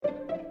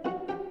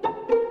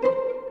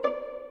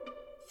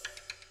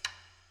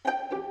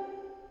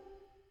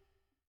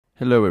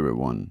Hello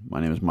everyone, my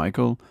name is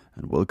Michael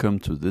and welcome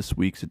to this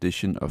week's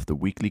edition of the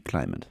Weekly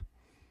Climate.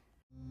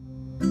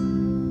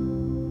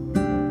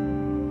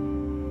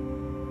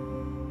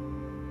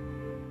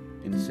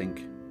 In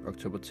sync,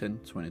 October 10,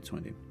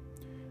 2020.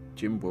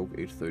 Jim woke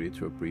 8:30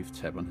 to a brief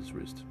tap on his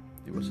wrist.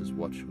 It was his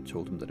watch who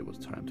told him that it was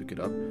time to get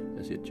up,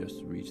 as he had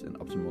just reached an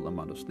optimal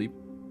amount of sleep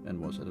and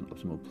was at an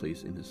optimal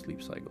place in his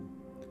sleep cycle.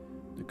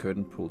 The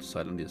curtain pulled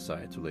silently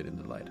aside to let in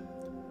the light.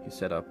 He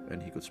sat up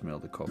and he could smell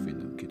the coffee in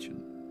the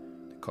kitchen.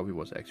 The coffee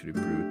was actually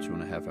brewed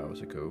 2.5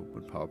 hours ago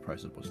when power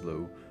prices was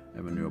low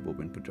and renewable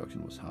wind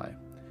production was high,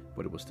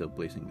 but it was still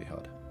blazingly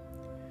hot.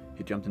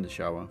 He jumped in the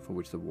shower, for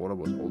which the water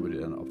was already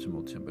at an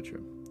optimal temperature.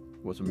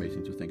 It was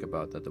amazing to think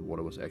about that the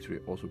water was actually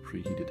also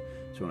preheated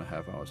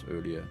 2.5 hours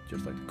earlier,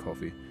 just like the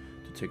coffee,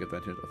 to take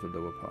advantage of the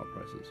lower power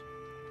prices.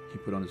 He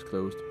put on his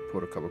clothes,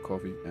 poured a cup of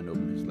coffee, and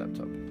opened his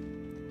laptop.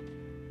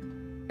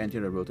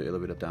 Angela rode the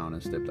elevator down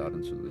and stepped out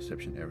into the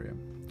reception area.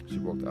 She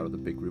walked out of the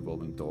big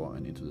revolving door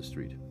and into the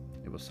street.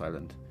 It was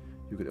silent.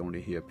 You could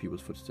only hear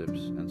people's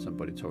footsteps and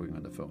somebody talking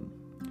on the phone.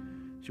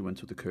 She went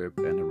to the curb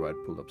and her ride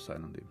pulled up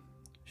silently.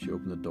 She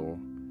opened the door,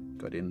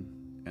 got in,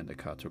 and the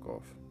car took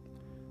off.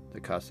 The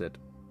car said,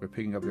 "We're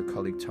picking up your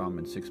colleague Tom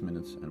in 6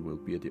 minutes and we'll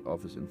be at the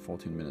office in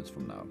 14 minutes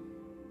from now."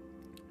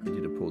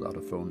 Angela pulled out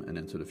her phone and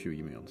entered a few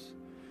emails.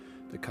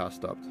 The car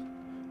stopped.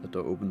 The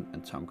door opened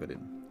and Tom got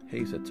in.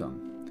 "Hey," said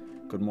Tom.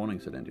 "Good morning,"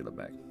 said Angela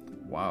back.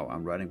 "Wow,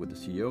 I'm riding with the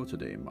CEO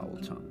today,"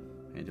 marveled Tom.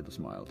 Angela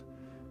smiled.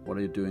 "What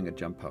are you doing at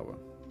Jump Power?"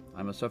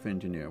 "I'm a software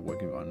engineer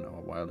working on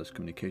our wireless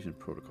communication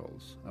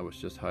protocols. I was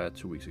just hired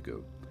 2 weeks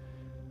ago."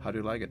 "How do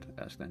you like it?"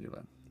 asked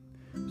Angela.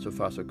 "So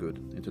far so good.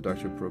 The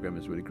introductory program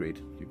is really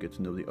great. You get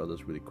to know the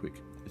others really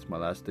quick. It's my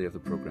last day of the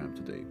program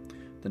today.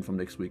 Then from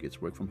next week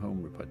it's work from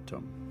home," replied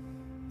Tom.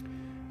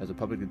 As a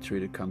publicly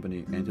traded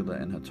company, Angela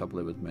and her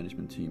top-level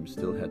management team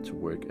still had to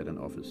work at an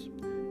office.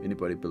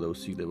 Anybody below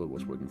C-level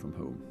was working from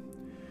home.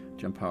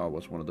 Jump Power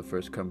was one of the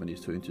first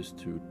companies to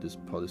institute this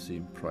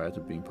policy prior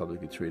to being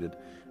publicly traded,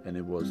 and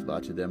it was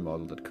largely their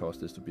model that caused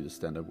this to be the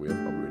standard way of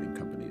operating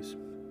companies.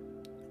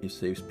 It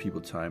saves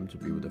people time to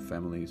be with their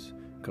families,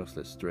 causes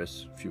less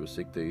stress, fewer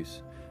sick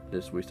days,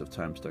 less waste of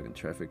time stuck in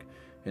traffic,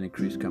 and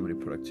increased company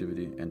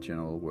productivity and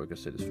general worker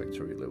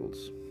satisfactory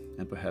levels.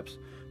 And perhaps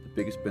the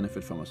biggest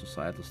benefit from a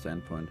societal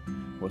standpoint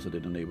was that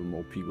it enabled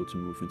more people to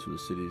move into the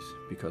cities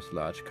because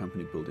large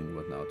company buildings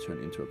were now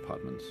turned into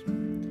apartments.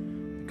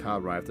 The car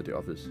arrived at the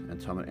office and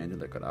Tom and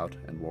Angela got out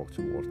and walked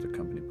towards the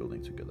company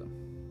building together.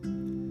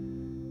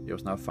 It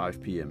was now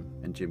 5 p.m.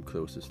 and Jim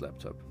closed his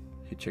laptop.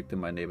 He checked the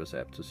My Neighbors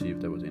app to see if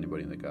there was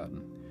anybody in the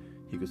garden.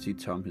 He could see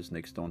Tom, his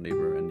next door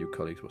neighbor and new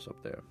colleagues, was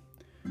up there.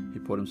 He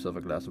poured himself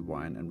a glass of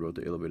wine and rode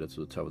the elevator to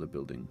the top of the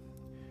building.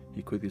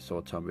 He quickly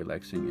saw Tom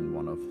relaxing in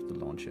one of the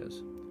lawn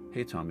chairs.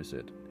 "Hey Tom," he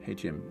said. "Hey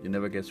Jim, you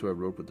never guessed who I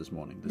rode with this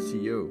morning. The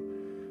CEO."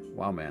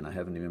 "Wow man, I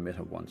haven't even met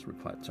her once,"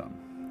 replied Tom.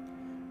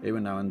 Every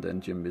now and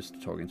then Jim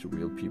missed talking to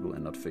real people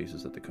and not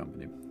faces at the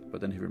company, but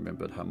then he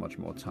remembered how much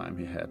more time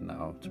he had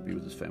now to be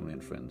with his family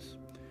and friends.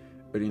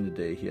 Early in the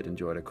day he had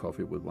enjoyed a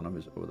coffee with one of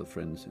his other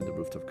friends in the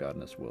rooftop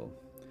garden as well,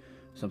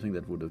 something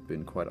that would have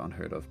been quite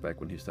unheard of back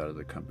when he started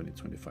the company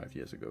 25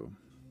 years ago.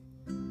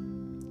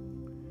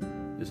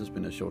 This has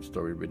been a short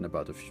story written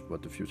about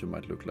what the future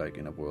might look like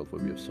in a world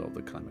where we have solved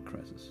the climate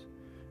crisis.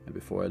 And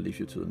before I leave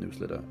you to the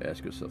newsletter,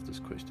 ask yourself this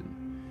question.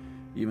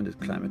 Even if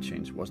climate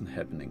change wasn't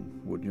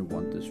happening, wouldn't you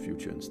want this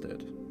future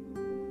instead?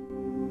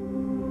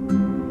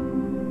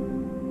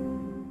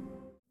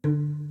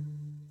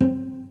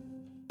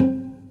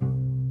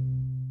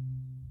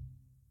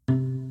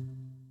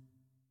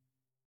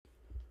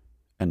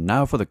 And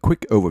now for the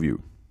quick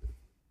overview.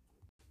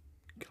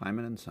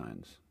 Climate and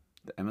science.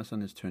 The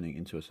Amazon is turning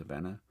into a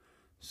savanna.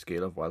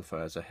 Scale of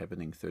wildfires are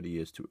happening 30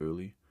 years too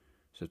early.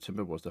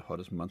 September was the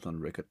hottest month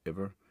on record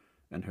ever,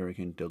 and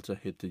Hurricane Delta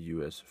hit the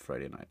US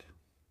Friday night.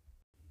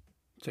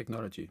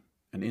 Technology.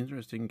 An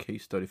interesting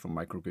case study for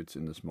microgrids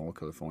in the small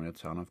California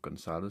town of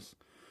Gonzales.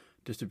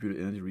 Distributed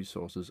energy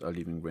resources are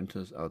leaving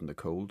renters out in the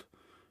cold,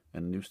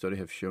 and a new study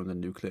has shown that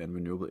nuclear and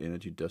renewable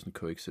energy doesn't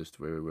coexist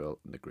very well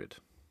in the grid.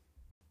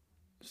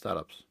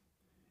 Startups.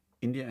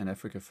 India and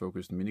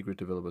Africa-focused mini-grid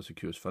developer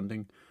secures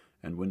funding,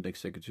 and wind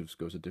executives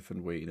goes a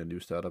different way in a new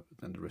startup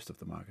than the rest of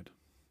the market.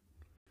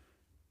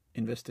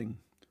 Investing.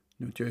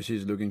 New Jersey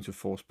is looking to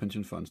force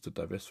pension funds to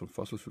divest from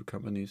fossil fuel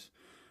companies,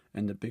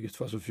 and the biggest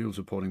fossil fuel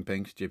supporting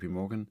bank, JP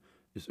Morgan,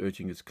 is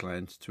urging its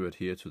clients to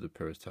adhere to the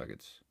Paris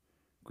targets.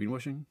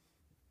 Greenwashing.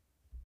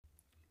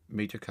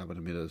 Major carbon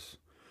emitters.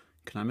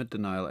 Climate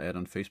denial ad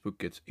on Facebook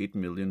gets 8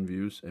 million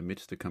views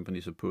amidst the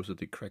company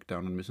supposedly cracked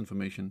down on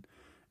misinformation,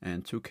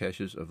 and 2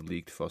 caches of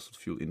leaked fossil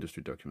fuel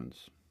industry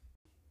documents.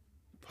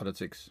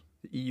 Politics.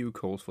 The EU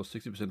calls for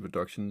 60%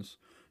 reductions,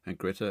 and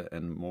Greta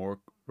and more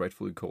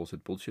rightfully calls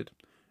it bullshit,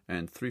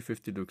 and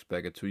 350 looks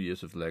back at 2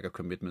 years of lack of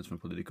commitments from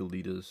political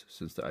leaders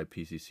since the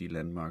IPCC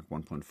landmark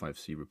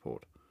 1.5C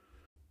report.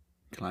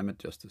 Climate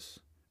justice.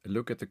 A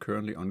look at the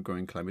currently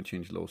ongoing climate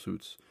change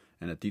lawsuits,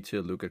 and a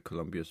detailed look at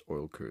Colombia's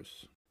oil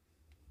curse.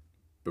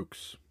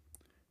 Books.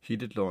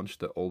 Heated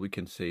launched the All We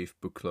Can Save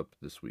book club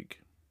this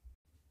week.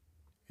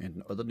 And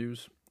in other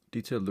news,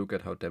 detailed look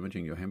at how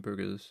damaging your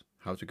hamburger is,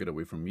 how to get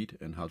away from meat,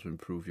 and how to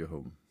improve your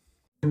home.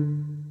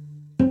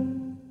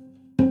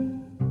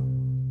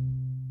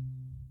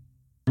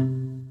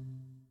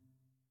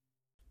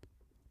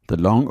 The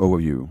long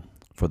overview.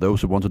 For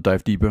those who want to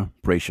dive deeper,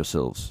 brace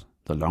yourselves.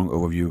 The long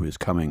overview is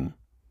coming.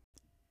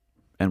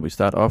 And we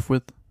start off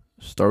with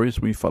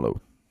stories we follow.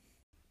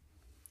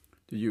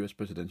 The US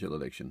presidential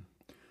election.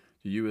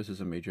 The US is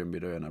a major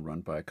emitter and are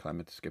run by a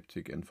climate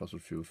skeptic and fossil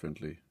fuel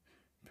friendly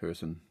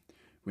person.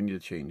 We need a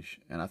change,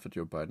 and after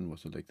Joe Biden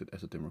was elected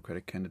as a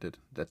Democratic candidate,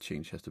 that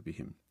change has to be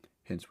him.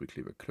 Hence we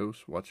keep a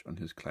close watch on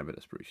his climate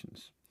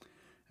aspirations.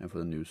 And for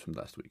the news from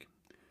last week.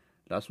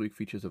 Last week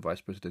features the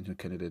vice presidential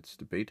candidates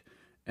debate,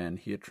 and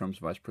here Trump's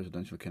vice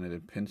presidential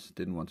candidate Pence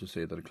didn't want to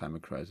say that the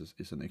climate crisis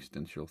is an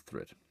existential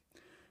threat.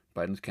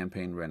 Biden's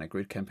campaign ran a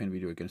great campaign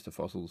video against the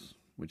fossils,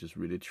 which is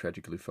really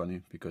tragically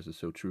funny because it's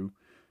so true,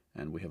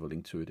 and we have a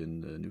link to it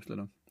in the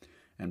newsletter.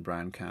 And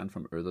Brian Kahn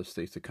from Earther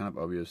states the kind of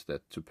obvious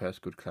that to pass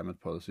good climate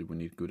policy we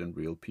need good and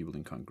real people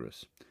in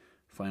Congress.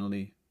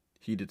 Finally,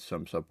 he did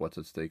sums up what's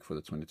at stake for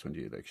the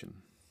 2020 election.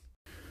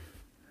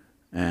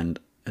 And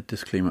a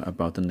disclaimer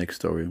about the next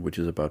story, which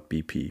is about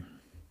BP.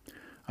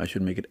 I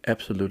should make it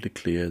absolutely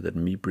clear that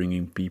me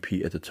bringing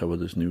BP at the top of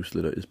this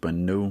newsletter is by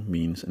no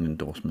means an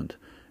endorsement.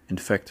 In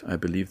fact, I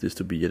believe this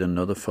to be yet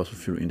another fossil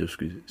fuel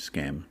industry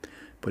scam.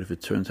 But if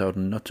it turns out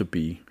not to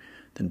be,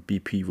 then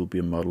BP will be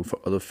a model for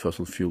other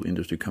fossil fuel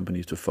industry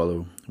companies to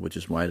follow, which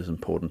is why it is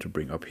important to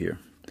bring up here.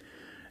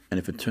 And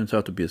if it turns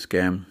out to be a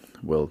scam,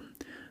 well,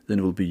 then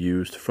it will be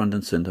used front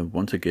and center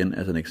once again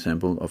as an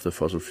example of the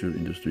fossil fuel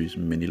industry's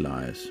many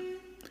lies.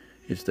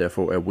 It's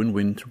therefore a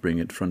win-win to bring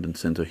it front and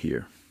center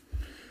here.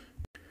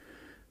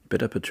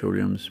 Better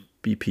Petroleum's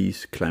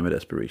BP's climate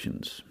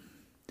aspirations.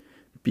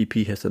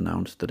 BP has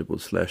announced that it will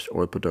slash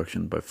oil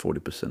production by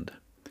 40%.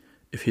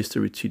 If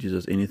history teaches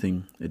us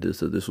anything, it is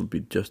that this will be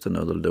just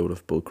another load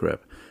of bullcrap,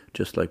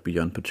 just like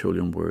Beyond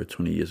Petroleum were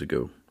 20 years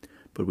ago.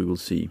 But we will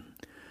see.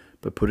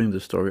 By putting the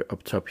story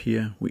up top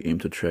here, we aim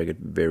to track it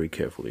very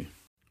carefully.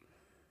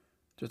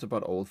 Just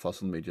about all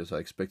fossil majors are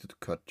expected to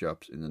cut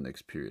jobs in the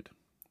next period.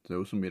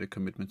 Those who made a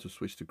commitment to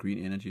switch to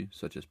green energy,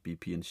 such as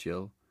BP and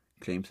Shell,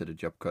 claims that the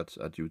job cuts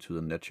are due to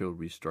the natural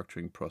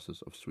restructuring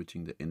process of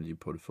switching the energy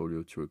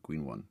portfolio to a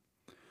green one.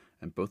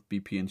 And both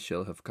BP and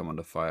Shell have come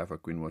under fire for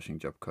greenwashing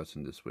job cuts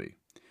in this way.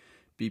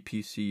 BP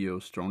CEO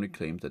strongly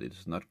claims that it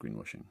is not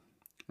greenwashing.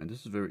 And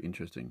this is very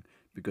interesting,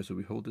 because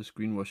we hold this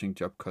greenwashing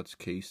job cuts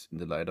case in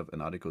the light of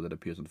an article that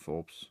appears on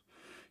Forbes.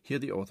 Here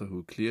the author,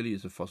 who clearly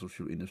is a fossil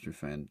fuel industry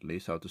fan,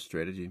 lays out the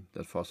strategy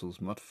that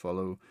fossils must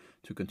follow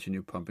to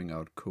continue pumping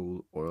out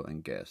coal, oil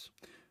and gas.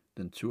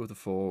 Then 2 of the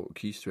 4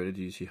 key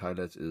strategies he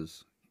highlights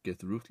is: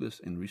 get ruthless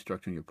in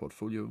restructuring your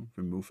portfolio,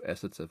 remove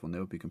assets that will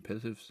never be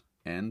competitive,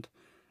 and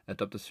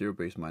adopt a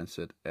zero-based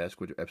mindset, ask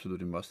what you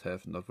absolutely must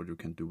have, not what you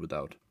can do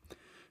without,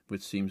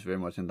 which seems very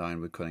much in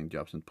line with cutting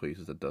jobs in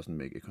places that doesn't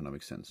make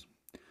economic sense.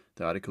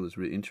 The article is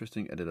really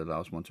interesting and it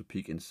allows one to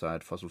peek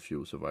inside fossil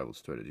fuel survival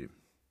strategy.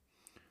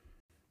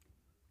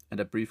 And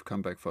a brief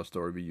comeback for a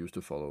story we used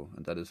to follow,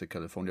 and that is the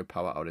California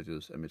power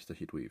outages amidst the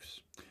heat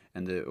waves.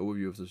 And the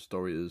overview of the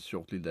story is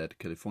shortly that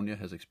California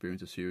has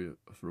experienced a series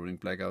of rolling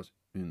blackouts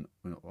in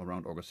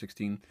around August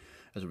 16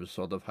 as a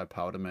result of high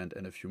power demand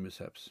and a few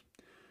mishaps.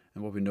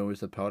 And what we know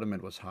is that power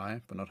demand was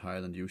high, but not higher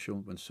than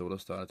usual, when solar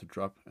started to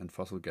drop and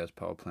fossil gas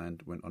power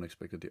plant went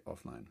unexpectedly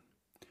offline.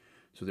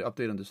 So the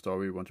update on the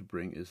story we want to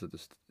bring is that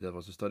there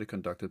was a study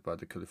conducted by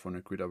the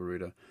California grid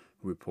operator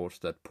who reports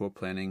that poor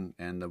planning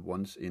and a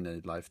once in a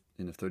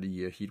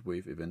 30-year heat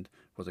wave event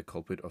was a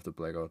culprit of the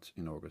blackouts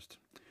in August.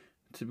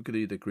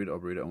 Typically, the grid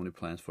operator only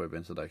plans for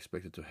events that are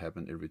expected to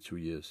happen every 2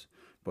 years,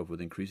 but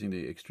with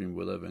increasingly extreme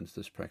weather events,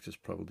 this practice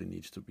probably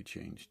needs to be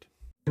changed.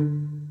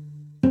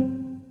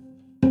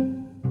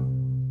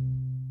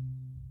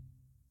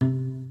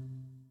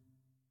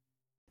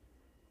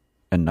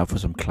 And now for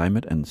some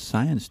climate and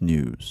science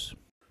news.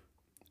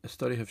 A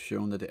study has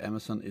shown that the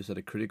Amazon is at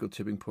a critical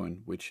tipping point,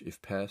 which,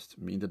 if passed,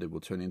 means that it will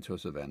turn into a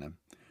savanna.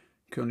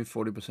 Currently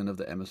 40% of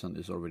the Amazon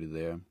is already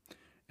there,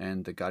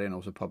 and The Guardian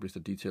also published a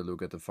detailed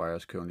look at the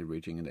fires currently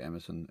raging in the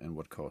Amazon and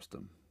what caused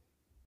them.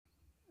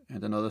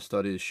 And another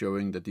study is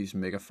showing that these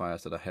mega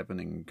fires that are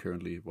happening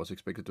currently was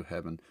expected to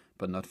happen,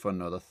 but not for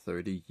another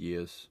 30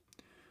 years.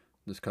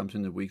 This comes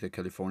in the week that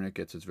California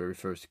gets its very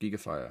first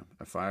gigafire,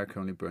 a fire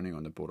currently burning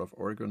on the border of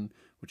Oregon,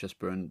 which has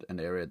burned an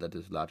area that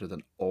is larger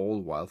than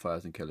all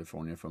wildfires in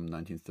California from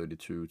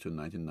 1932 to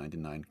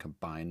 1999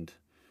 combined.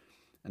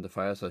 And the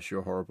fires are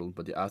sure horrible,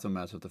 but the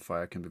aftermath of the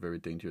fire can be very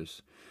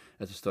dangerous,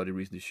 as a study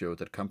recently showed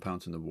that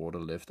compounds in the water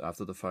left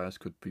after the fires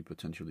could be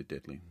potentially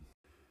deadly.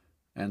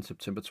 And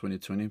September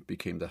 2020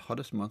 became the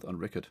hottest month on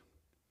record,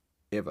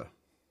 ever.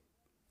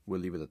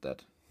 We'll leave it at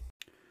that.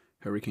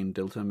 Hurricane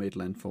Delta made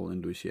landfall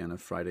in Louisiana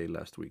Friday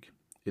last week.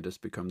 It has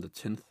become the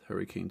 10th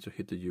hurricane to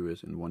hit the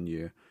US in 1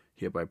 year,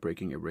 hereby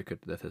breaking a record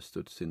that has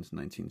stood since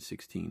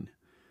 1916.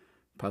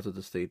 Part of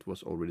the state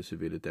was already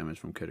severely damaged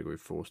from Category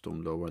 4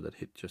 storm Laura that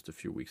hit just a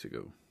few weeks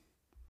ago.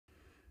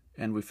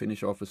 And we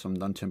finish off with some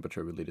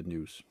non-temperature related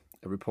news.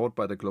 A report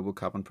by the Global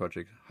Carbon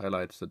Project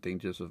highlights the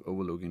dangers of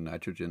overlooking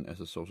nitrogen as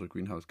a source of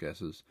greenhouse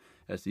gases,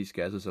 as these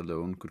gases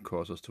alone could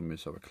cause us to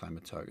miss our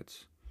climate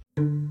targets.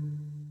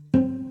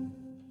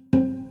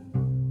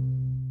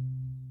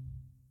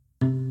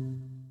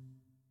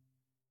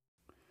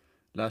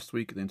 Last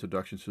week, the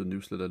introduction to the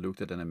newsletter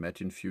looked at an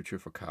imagined future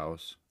for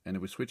cows, and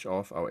if we switch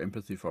off our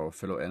empathy for our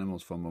fellow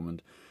animals for a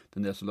moment,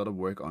 then there's a lot of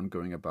work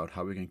ongoing about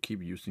how we can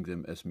keep using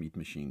them as meat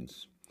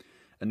machines.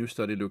 A new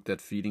study looked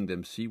at feeding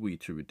them seaweed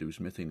to reduce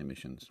methane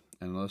emissions,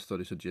 and another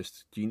study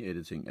suggests gene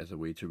editing as a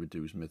way to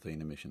reduce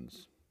methane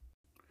emissions.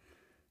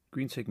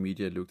 Greentech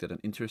Media looked at an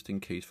interesting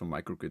case for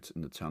microgrids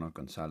in the town of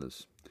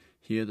Gonzales.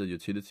 Here, the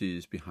utility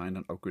is behind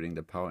on upgrading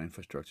their power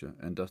infrastructure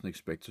and doesn't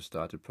expect to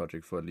start the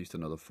project for at least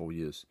another 4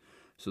 years,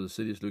 so the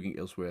city is looking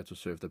elsewhere to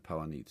serve their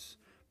power needs,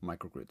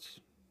 microgrids.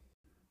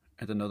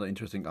 And another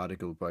interesting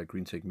article by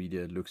Greentech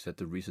Media looks at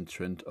the recent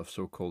trend of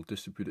so-called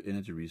distributed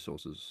energy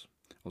resources,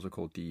 also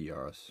called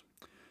DERs,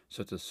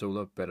 such as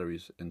solar,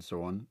 batteries, and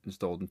so on,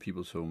 installed in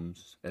people's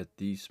homes, as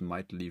these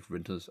might leave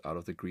renters out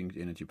of the green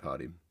energy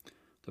party.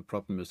 The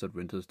problem is that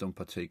renters don't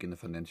partake in the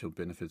financial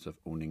benefits of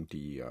owning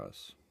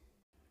DERs.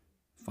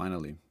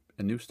 Finally,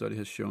 a new study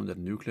has shown that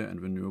nuclear and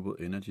renewable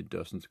energy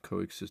doesn't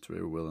coexist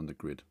very well on the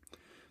grid.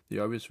 The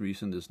obvious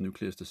reason is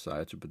nuclear's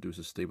desire to produce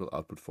a stable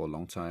output for a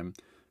long time,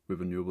 with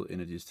renewable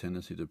energy's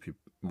tendency to be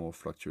more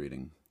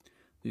fluctuating.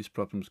 These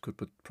problems could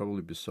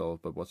probably be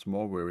solved, but what's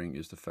more worrying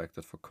is the fact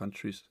that for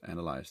countries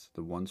analyzed,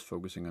 the ones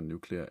focusing on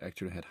nuclear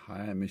actually had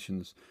higher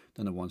emissions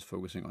than the ones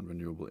focusing on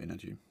renewable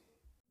energy.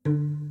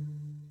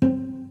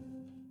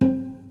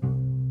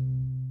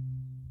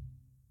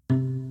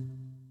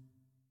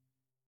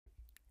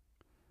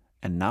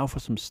 And now for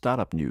some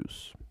startup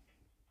news.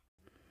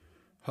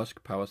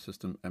 Husk Power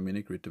System, a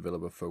mini-grid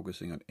developer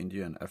focusing on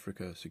India and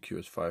Africa,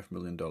 secures $5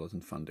 million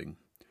in funding.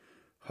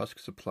 Husk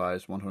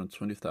supplies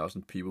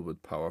 120,000 people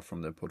with power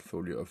from their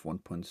portfolio of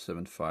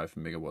 1.75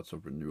 megawatts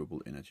of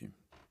renewable energy.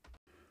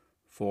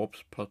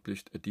 Forbes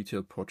published a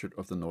detailed portrait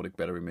of the Nordic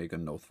battery maker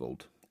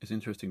Northvolt. It's an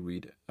interesting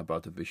read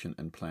about the vision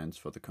and plans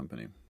for the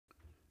company.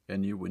 A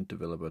new wind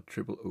developer,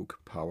 Triple Oak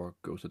Power,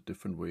 goes a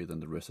different way than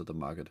the rest of the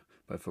market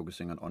by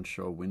focusing on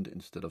onshore wind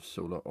instead of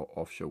solar or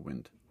offshore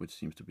wind, which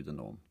seems to be the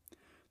norm.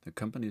 The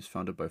company is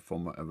founded by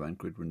former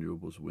Avangrid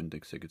Renewables wind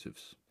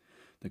executives.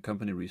 The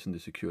company recently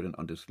secured an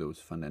undisclosed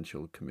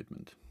financial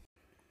commitment.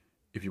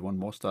 If you want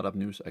more startup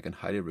news, I can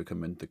highly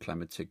recommend the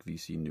Climate Tech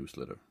VC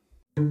newsletter.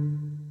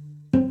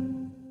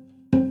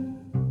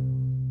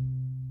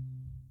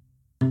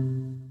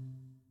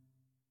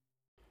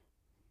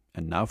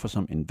 And now for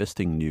some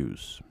investing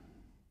news.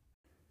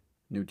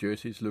 New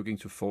Jersey is looking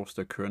to force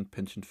their current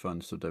pension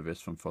funds to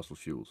divest from fossil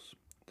fuels.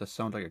 That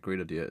sounds like a great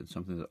idea and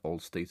something that all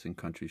states and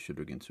countries should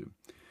look into,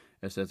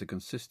 as there's a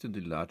consistently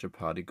larger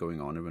party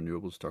going on in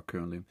renewable stock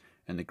currently,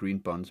 and the green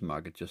bonds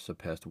market just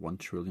surpassed $1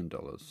 trillion.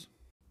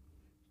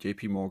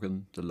 JP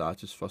Morgan, the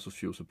largest fossil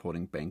fuel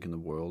supporting bank in the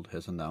world,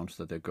 has announced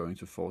that they're going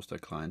to force their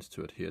clients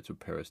to adhere to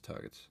Paris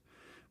targets.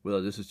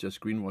 Whether this is just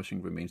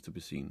greenwashing remains to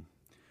be seen.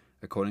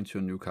 According to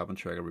a new Carbon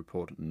Tracker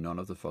report, none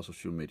of the fossil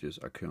fuel majors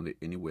are currently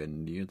anywhere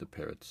near the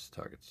Paris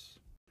targets.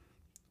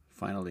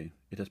 Finally,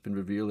 it has been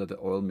revealed that the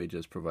oil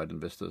majors provide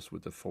investors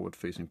with the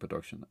forward-facing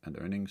production and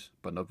earnings,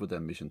 but not with their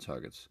emission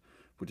targets,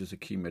 which is a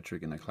key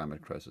metric in a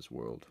climate crisis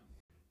world.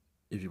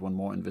 If you want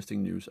more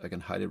investing news, I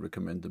can highly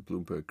recommend the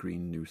Bloomberg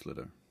Green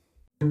newsletter.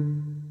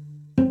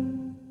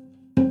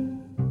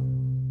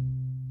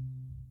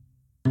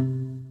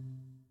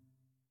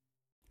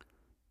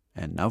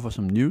 And now for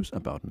some news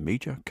about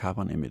major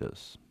carbon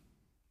emitters.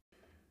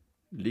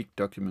 Leaked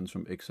documents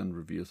from Exxon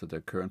reveals that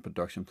their current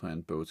production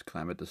plan bodes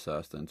climate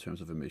disaster in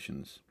terms of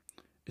emissions.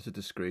 It's a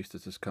disgrace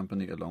that this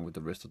company, along with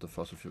the rest of the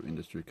fossil fuel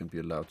industry, can be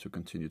allowed to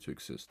continue to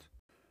exist.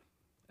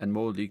 And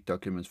more leaked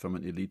documents from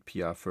an elite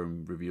PR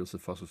firm reveals the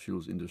fossil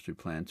fuels industry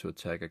plan to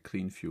attack a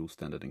clean fuel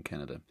standard in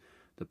Canada.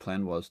 The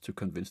plan was to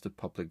convince the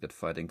public that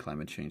fighting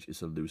climate change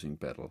is a losing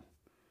battle.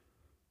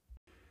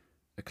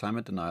 A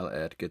climate denial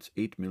ad gets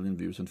 8 million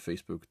views on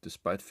Facebook,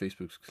 despite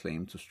Facebook's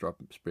claim to stop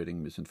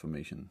spreading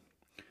misinformation.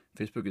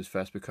 Facebook is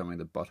fast becoming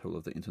the butthole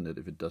of the internet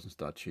if it doesn't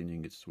start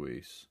changing its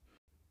ways.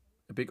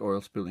 A big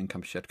oil spill in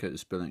Kamchatka is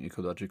spelling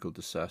ecological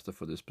disaster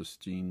for this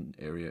pristine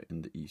area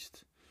in the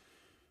east.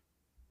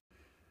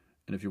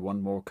 And if you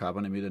want more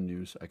carbon emitter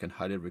news, I can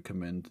highly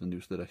recommend the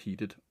newsletter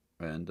Heated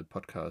and the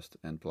podcast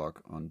and blog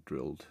on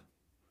Drilled.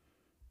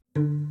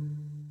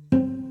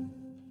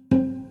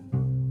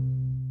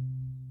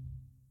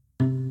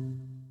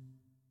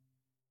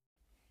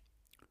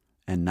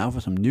 And now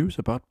for some news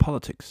about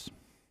politics.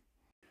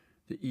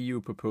 The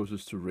EU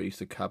proposes to raise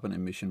the carbon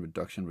emission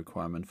reduction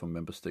requirement for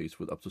member states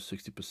with up to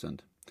 60%,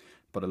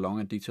 but a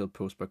long and detailed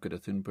post by Greta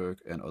Thunberg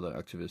and other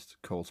activists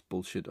calls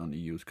bullshit on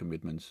EU's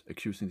commitments,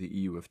 accusing the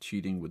EU of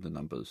cheating with the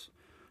numbers.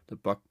 The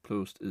blog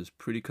post is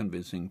pretty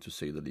convincing, to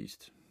say the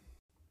least.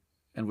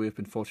 And we have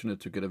been fortunate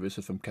to get a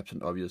visit from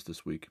Captain Obvious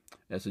this week,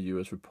 as a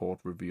US report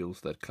reveals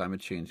that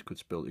climate change could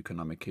spell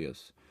economic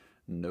chaos.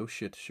 No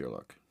shit,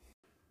 Sherlock.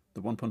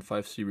 The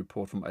 1.5C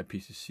report from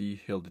IPCC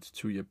held its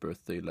 2-year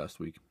birthday last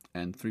week,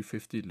 and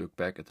 350 look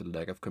back at the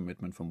lack of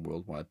commitment from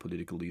worldwide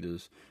political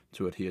leaders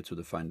to adhere to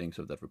the findings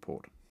of that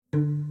report.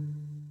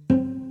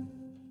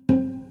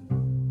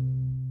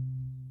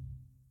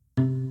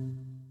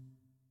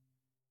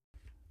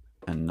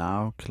 And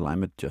now,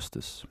 climate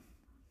justice.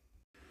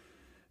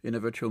 In a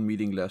virtual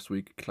meeting last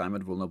week,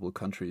 Climate Vulnerable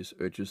Countries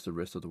urges the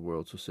rest of the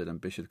world to set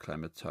ambitious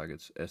climate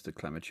targets, as the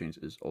climate change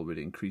is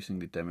already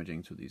increasingly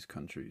damaging to these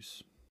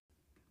countries.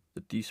 The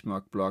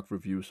DSMOC blog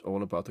reviews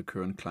all about the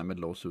current climate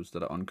lawsuits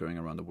that are ongoing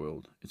around the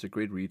world. It's a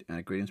great read and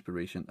a great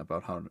inspiration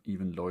about how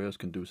even lawyers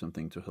can do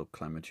something to help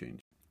climate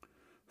change.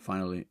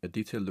 Finally, a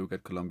detailed look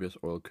at Colombia's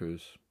oil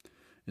curse.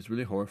 It's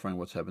really horrifying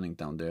what's happening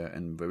down there,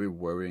 and very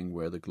worrying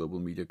where the global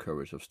media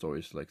coverage of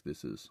stories like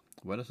this is.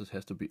 Why does it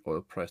have to be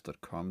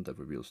oilprice.com that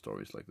reveals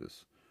stories like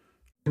this?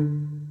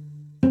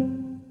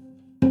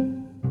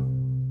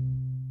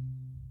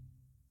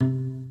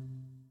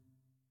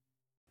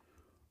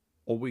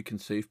 All We Can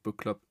Save Book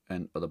Club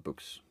and Other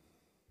Books.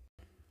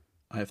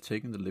 I have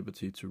taken the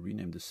liberty to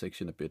rename this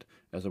section a bit,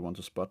 as I want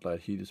to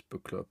spotlight Healy's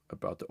book club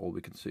about the All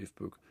We Can Save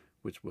book,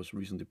 which was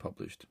recently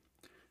published.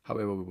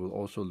 However, we will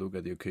also look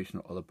at the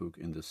occasional other book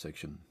in this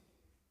section.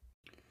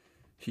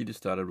 Healy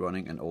started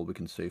running an All We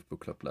Can Save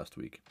book club last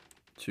week.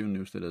 2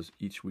 newsletters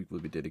each week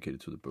will be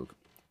dedicated to the book.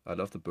 I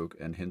love the book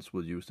and hence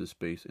will use this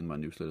space in my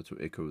newsletter to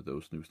echo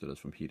those newsletters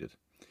from Heated.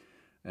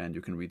 And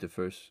you can read the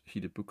first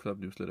Heated book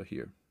club newsletter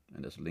here,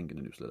 and there's a link in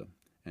the newsletter.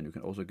 And you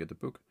can also get the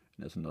book,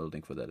 and there's another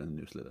link for that in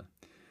the newsletter.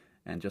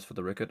 And just for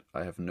the record,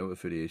 I have no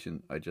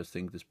affiliation, I just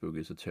think this book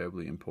is a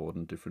terribly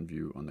important different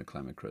view on the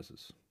climate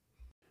crisis.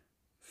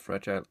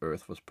 Fragile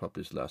Earth was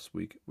published last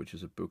week, which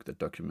is a book that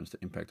documents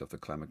the impact of the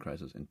climate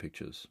crisis in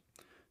pictures.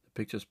 The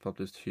pictures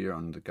published here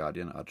on The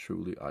Guardian are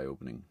truly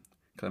eye-opening.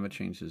 Climate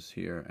change is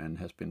here and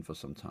has been for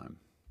some time.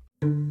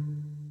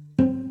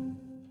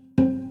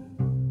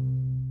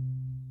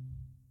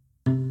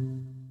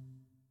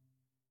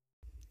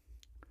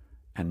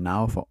 And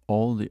now for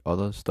all the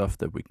other stuff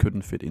that we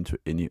couldn't fit into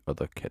any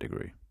other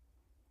category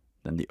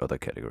than the other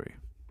category.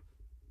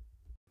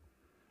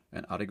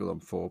 An article on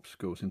Forbes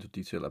goes into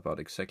detail about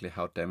exactly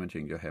how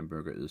damaging your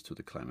hamburger is to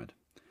the climate.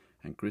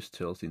 And Grist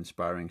tells the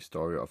inspiring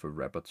story of a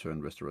rapper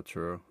turned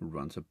restaurateur who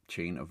runs a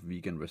chain of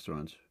vegan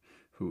restaurants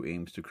who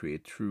aims to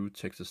create true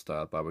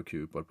Texas-style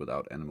barbecue but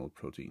without animal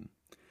protein.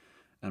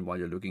 And while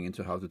you're looking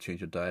into how to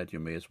change your diet, you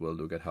may as well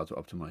look at how to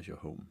optimize your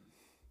home.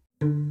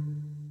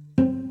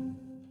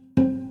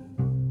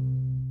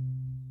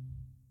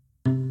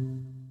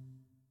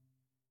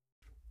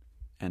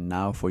 And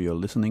now for your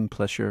listening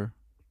pleasure,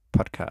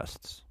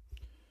 podcasts.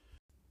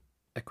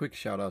 A quick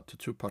shout out to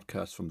 2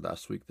 podcasts from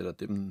last week that I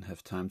didn't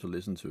have time to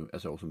listen to,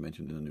 as I also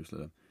mentioned in the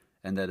newsletter,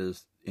 and that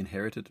is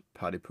Inherited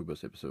Party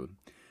Poopers episode,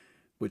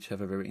 which have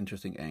a very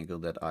interesting angle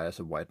that I as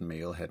a white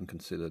male hadn't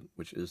considered,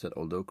 which is that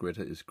although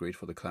Greta is great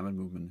for the climate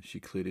movement, she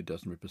clearly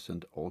doesn't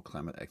represent all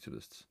climate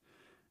activists.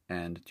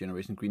 And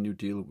Generation Green New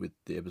Deal with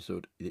the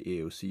episode The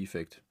AOC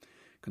Effect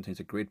contains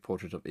a great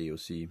portrait of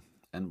AOC,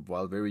 and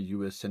while very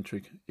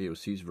US-centric,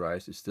 AOC's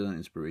rise is still an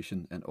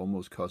inspiration and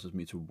almost causes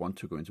me to want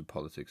to go into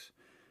politics.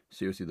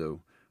 Seriously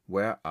though,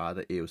 where are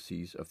the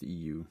AOCs of the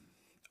EU?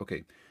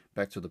 Okay,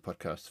 back to the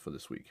podcast for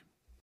this week.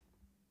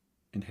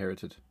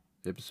 Inherited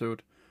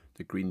episode,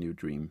 The Green New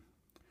Dream.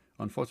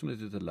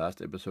 Unfortunately, the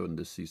last episode in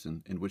this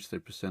season, in which they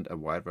present a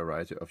wide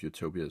variety of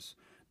utopias,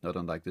 not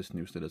unlike this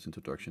newsletter's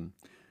introduction,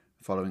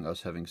 following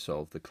us having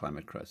solved the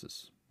climate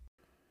crisis.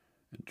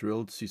 And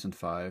Drilled Season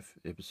 5,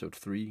 Episode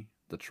 3,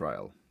 The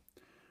Trial.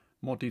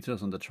 More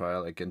details on the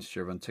trial against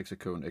Chevron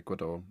Texaco in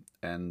Ecuador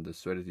and the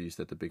strategies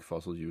that the big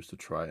fossil used to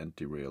try and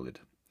derail it.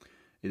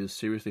 It is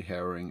seriously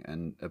harrowing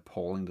and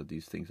appalling that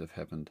these things have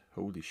happened.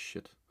 Holy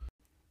shit.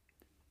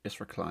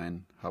 Ezra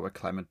Klein, How a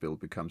Climate Bill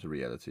Becomes a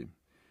Reality.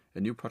 A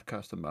new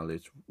podcast on my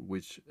list,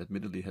 which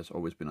admittedly has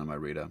always been on my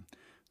radar.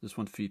 This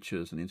one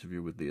features an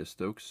interview with Leah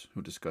Stokes,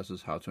 who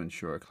discusses how to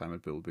ensure a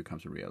climate bill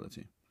becomes a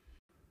reality.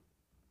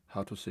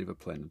 How to Save a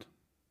Planet.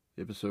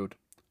 Episode,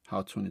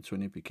 How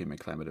 2020 Became a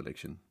Climate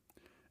Election.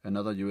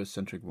 Another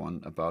US-centric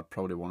one about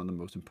probably one of the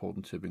most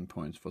important tipping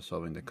points for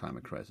solving the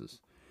climate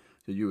crisis,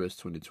 the US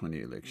 2020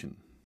 election.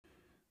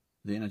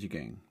 The Energy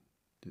Gang.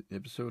 The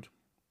episode,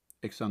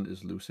 Exxon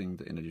is losing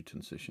the energy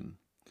transition.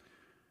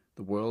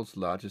 The world's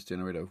largest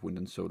generator of wind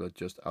and solar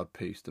just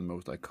outpaced the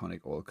most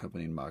iconic oil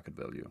company in market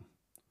value.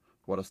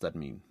 What does that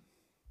mean?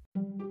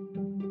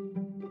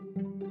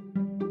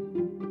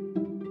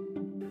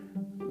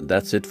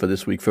 That's it for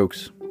this week,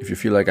 folks. If you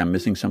feel like I'm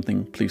missing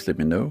something, please let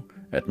me know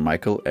at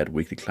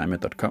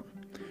michael@weeklyclimate.com.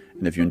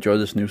 And if you enjoy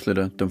this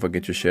newsletter, don't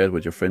forget to share it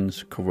with your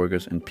friends,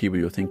 coworkers, and people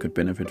you think could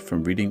benefit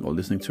from reading or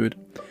listening to it.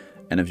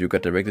 And if you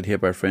got directed here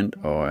by a friend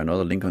or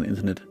another link on the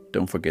internet,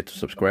 don't forget to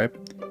subscribe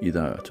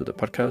either to the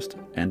podcast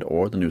and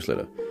or the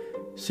newsletter.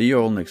 See you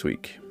all next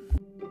week.